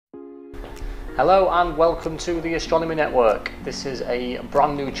Hello and welcome to the Astronomy Network. This is a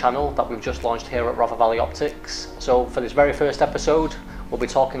brand new channel that we've just launched here at Rother Valley Optics. So for this very first episode, we'll be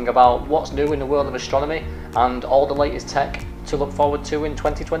talking about what's new in the world of astronomy and all the latest tech to look forward to in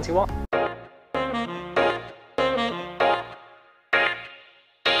 2021.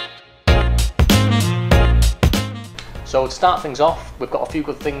 So to start things off, we've got a few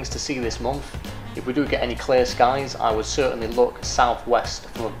good things to see this month. If we do get any clear skies, I would certainly look southwest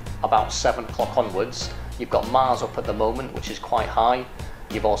from about 7 o'clock onwards. You've got Mars up at the moment, which is quite high.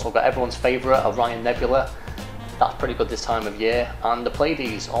 You've also got everyone's favourite, Orion Nebula. That's pretty good this time of year. And the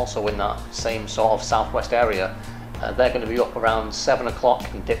Pleiades, also in that same sort of southwest area. They're going to be up around 7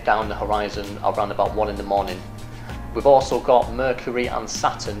 o'clock and dip down the horizon around about 1 in the morning. We've also got Mercury and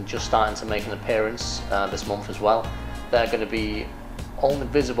Saturn just starting to make an appearance this month as well. They're going to be only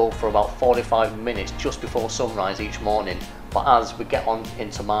visible for about 45 minutes just before sunrise each morning, but as we get on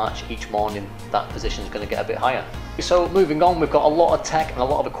into March, each morning that position is going to get a bit higher. So moving on, we've got a lot of tech and a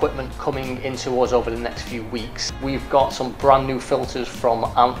lot of equipment coming into us over the next few weeks. We've got some brand new filters from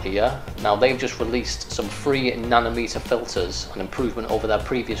Ampere. Now they've just released some 3 nanometer filters, an improvement over their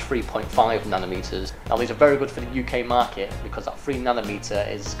previous 3.5 nanometers. Now these are very good for the UK market because that 3 nanometer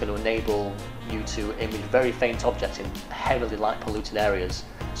is going to enable you to image very faint objects in heavily light polluted areas.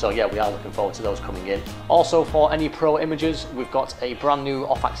 So yeah, we are looking forward to those coming in. Also for any pro imagers, we've got a brand new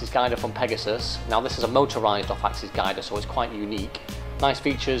off-axis guider from Pegasus. Now this is a motorized off-axis guider, so it's quite unique. Nice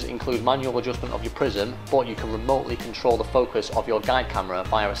features include manual adjustment of your prism, but you can remotely control the focus of your guide camera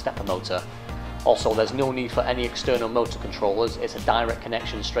via a stepper motor. Also, there's no need for any external motor controllers, it's a direct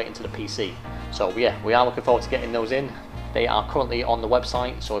connection straight into the PC. So yeah, we are looking forward to getting those in. They are currently on the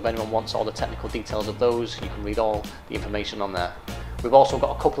website, so if anyone wants all the technical details of those, you can read all the information on there. We've also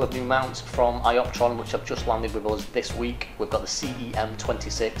got a couple of new mounts from iOptron which have just landed with us this week. We've got the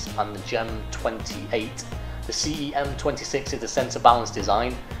CEM26 and the GEM28. The CEM26 is the centre balance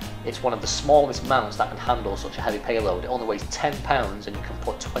design. It's one of the smallest mounts that can handle such a heavy payload. It only weighs 10 pounds and you can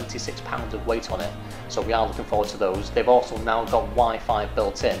put 26 pounds of weight on it. So we are looking forward to those. They've also now got Wi-Fi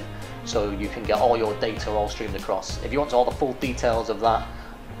built in, so you can get all your data all streamed across. If you want all the full details of that,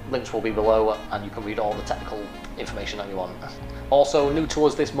 links will be below and you can read all the technical information that you want. Also new to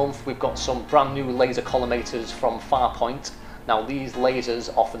us this month, we've got some brand new laser collimators from Farpoint. Now these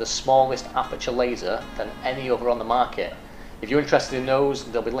lasers offer the smallest aperture laser than any other on the market. If you're interested in those,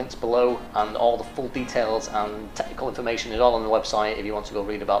 there'll be links below and all the full details and technical information is all on the website if you want to go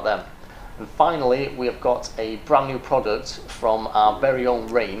read about them. And finally, we have got a brand new product from our very own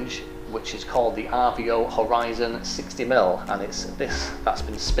range, which is called the RVO Horizon 60mm, and it's this that's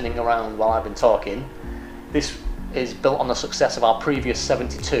been spinning around while I've been talking. This is built on the success of our previous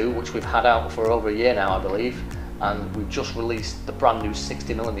 72, which we've had out for over a year now, I believe, and we've just released the brand new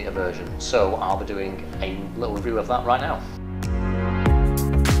 60mm version, so I'll be doing a little review of that right now.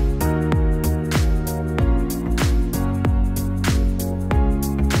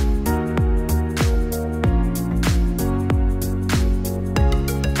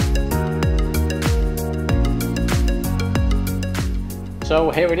 So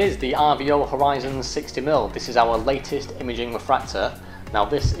here it is, the RVO Horizon 60mm. This is our latest imaging refractor. Now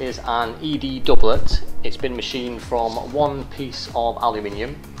this is an ED doublet. It's been machined from one piece of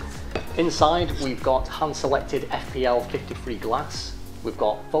aluminium. Inside we've got hand selected FPL 53 glass. We've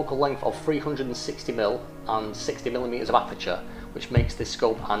got focal length of 360mm and 60mm of aperture, which makes this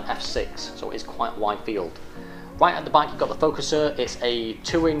scope an f6, so it's quite wide field. Right at the back you've got the focuser. It's a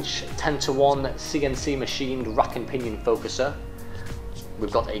 2-inch 10:1 CNC machined rack and pinion focuser.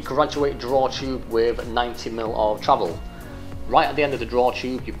 We've got a graduate draw tube with 90mm of travel. Right at the end of the draw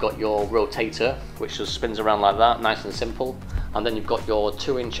tube you've got your rotator, which just spins around like that, nice and simple. And then you've got your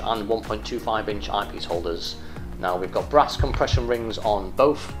 2-inch and 1.25-inch eyepiece holders. Now we've got brass compression rings on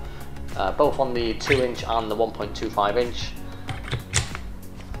both on the 2-inch and the 1.25-inch.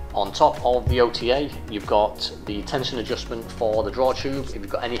 On top of the OTA you've got the tension adjustment for the draw tube. If you've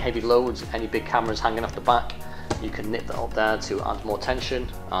got any heavy loads, any big cameras hanging off the back, you can nip that up there to add more tension.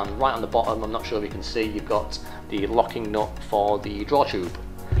 And right on the bottom, I'm not sure if you can see, you've got the locking nut for the draw tube.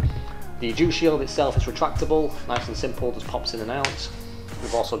 The dew shield itself is retractable, nice and simple, just pops in and out.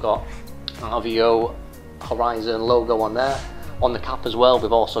 We've also got RVO Horizon logo on there. On the cap as well,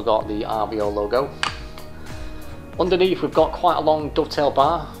 we've also got the RVO logo. Underneath we've got quite a long dovetail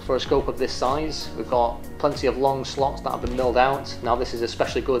bar for a scope of this size. We've got plenty of long slots that have been milled out. Now this is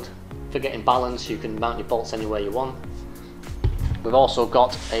especially good for getting balance, you can mount your bolts anywhere you want. We've also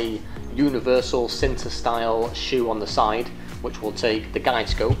got a universal Sinter style shoe on the side, which will take the guide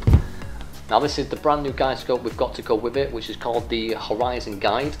scope. Now this is the brand new guide scope we've got to go with it, which is called the Horizon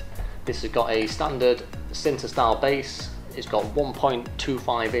Guide. This has got a standard sinter style base. It's got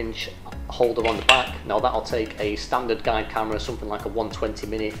 1.25 inch holder on the back. Now that'll take a standard guide camera, something like a 120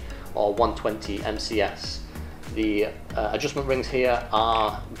 mini or 120 MCS. The adjustment rings here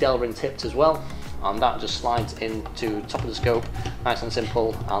are Delrin tipped as well, and that just slides into top of the scope, nice and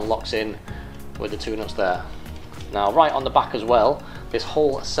simple, and locks in with the two nuts there. Now right on the back as well, this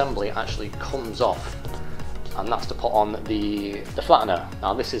whole assembly actually comes off, and that's to put on the flattener.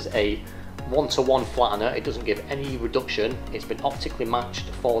 Now this is a 1-to-1 flattener, it doesn't give any reduction, it's been optically matched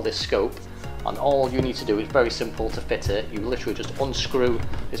for this scope, and all you need to do is very simple to fit it. You literally just unscrew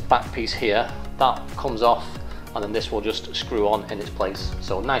this back piece here, that comes off, and then this will just screw on in its place.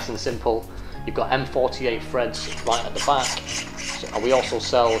 So nice and simple. You've got M48 threads right at the back, and we also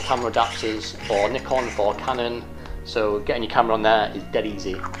sell camera adapters for Nikon, for Canon, so getting your camera on there is dead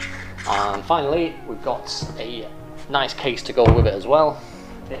easy. And finally, we've got a nice case to go with it as well.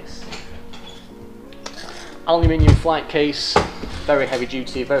 This aluminium flight case, very heavy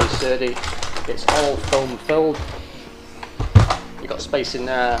duty, very sturdy. It's all foam filled. You've got space in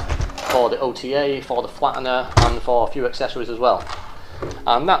there for the OTA, for the flattener, and for a few accessories as well.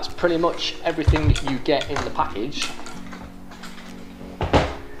 And that's pretty much everything you get in the package.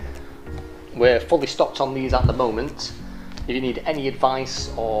 We're fully stocked on these at the moment. If you need any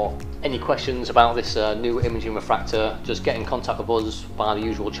advice or any questions about this new imaging refractor, just get in contact with us via the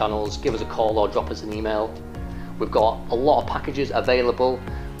usual channels. Give us a call or drop us an email. We've got a lot of packages available.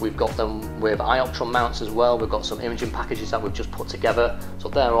 We've got them with iOptron mounts as well. We've got some imaging packages that we've just put together. So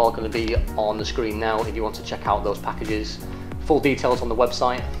they're all going to be on the screen now if you want to check out those packages. Full details on the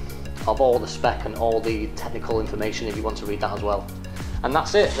website of all the spec and all the technical information if you want to read that as well. And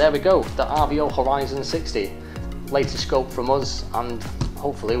that's it, there we go, the RVO Horizon 60. Latest scope from us, and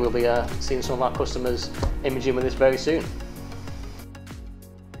hopefully we'll be seeing some of our customers imaging with this very soon.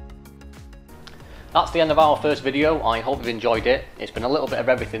 That's the end of our first video. I hope you've enjoyed it. It's been a little bit of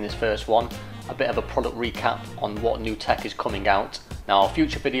everything, this first one. A bit of a product recap on what new tech is coming out. Now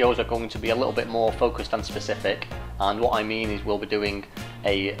future videos are going to be a little bit more focused and specific, and what I mean is we'll be doing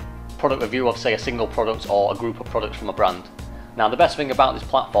a product review of, say, a single product or a group of products from a brand. Now the best thing about this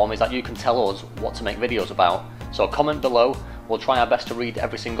platform is that you can tell us what to make videos about. So comment below, we'll try our best to read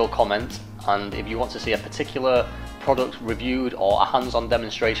every single comment, and if you want to see a particular product reviewed or a hands-on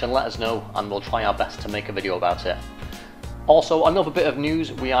demonstration, let us know and we'll try our best to make a video about it. Also, another bit of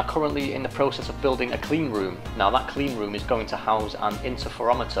news, we are currently in the process of building a clean room. Now that clean room is going to house an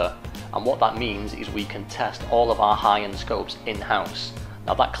interferometer, and what that means is we can test all of our high-end scopes in-house.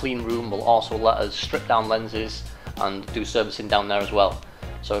 Now that clean room will also let us strip down lenses and do servicing down there as well.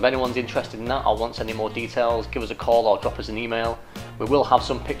 So if anyone's interested in that or wants any more details, give us a call or drop us an email. We will have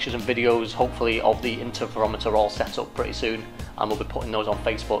some pictures and videos, hopefully, of the interferometer all set up pretty soon, and we'll be putting those on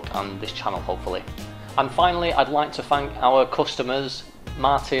Facebook and this channel hopefully. And finally, I'd like to thank our customers,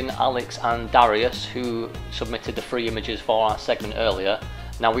 Martin, Alex and Darius, who submitted the free images for our segment earlier.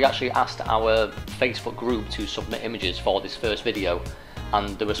 Now we actually asked our Facebook group to submit images for this first video,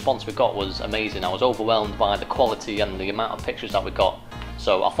 and the response we got was amazing. I was overwhelmed by the quality and the amount of pictures that we got.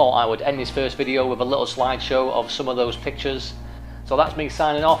 So I thought I would end this first video with a little slideshow of some of those pictures. So that's me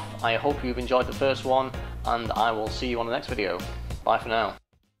signing off. I hope you've enjoyed the first one, and I will see you on the next video. Bye for now.